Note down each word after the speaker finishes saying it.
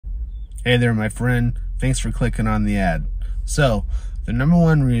Hey there, my friend. Thanks for clicking on the ad. So, the number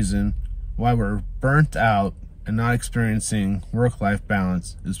one reason why we're burnt out and not experiencing work-life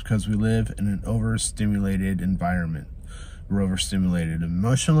balance is because we live in an overstimulated environment. We're overstimulated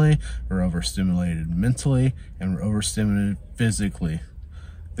emotionally, we're overstimulated mentally, and we're overstimulated physically.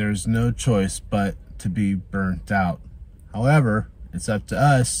 There's no choice but to be burnt out. However, it's up to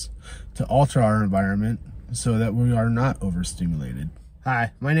us to alter our environment so that we are not overstimulated.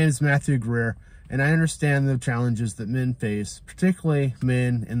 Hi, my name is Matthew Greer, and I understand the challenges that men face, particularly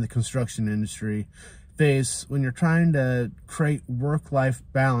men in the construction industry, face when you're trying to create work-life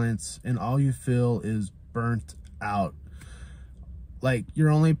balance and all you feel is burnt out. Like your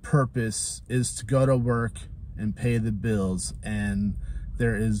only purpose is to go to work and pay the bills, and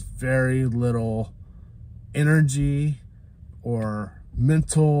there is very little energy or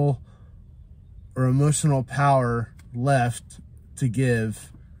mental or emotional power left to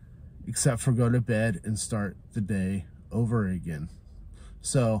give except for go to bed and start the day over again.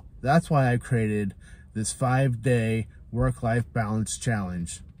 So that's why I created this 5-day work-life balance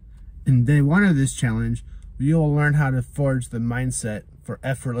challenge. In day 1 of this challenge, you will learn how to forge the mindset for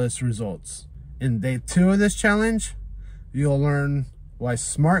effortless results. In day 2 of this challenge, you'll learn why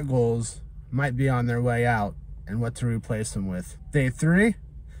SMART goals might be on their way out and what to replace them with. Day 3,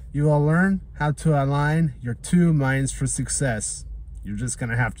 you will learn how to align your 2 minds for success. You're just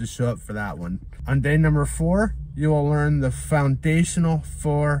gonna have to show up for that one. On day number 4, you will learn the foundational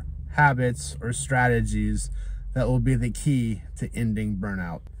 4 habits or strategies that will be the key to ending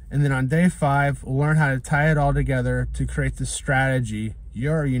burnout. And then on day 5, we'll learn how to tie it all together to create the strategy,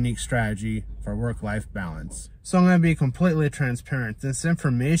 your unique strategy for work-life balance. So I'm gonna be completely transparent. This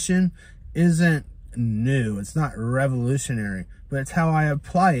information isn't new, it's not revolutionary, but it's how I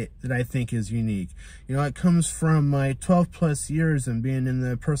apply it that I think is unique. You know, it comes from my 12 plus years and being in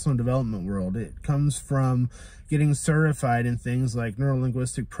the personal development world. It comes from getting certified in things like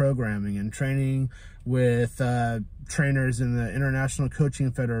neuro-linguistic programming and training with trainers in the International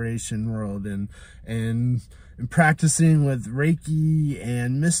Coaching Federation world and practicing with Reiki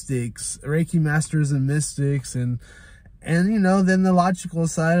and mystics, Reiki masters and mystics, and you know, then the logical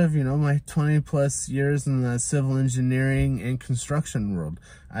side of, you know, my 20 plus years in the civil engineering and construction world.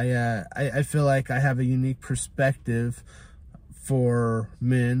 I feel like I have a unique perspective for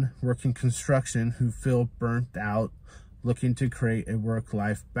men working construction who feel burnt out, looking to create a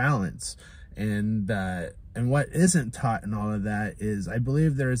work-life balance. And what isn't taught in all of that is I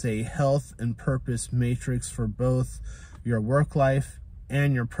believe there is a health and purpose matrix for both your work life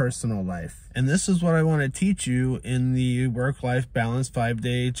and your personal life. And this is what I want to teach you in the work-life balance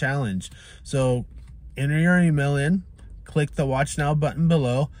 5-day challenge. So enter your email in, click the watch now button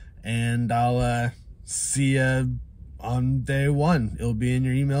below, and I'll see you on day 1. It'll be in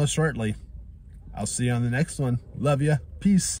your email shortly. I'll see you on the next one. Love ya. Peace.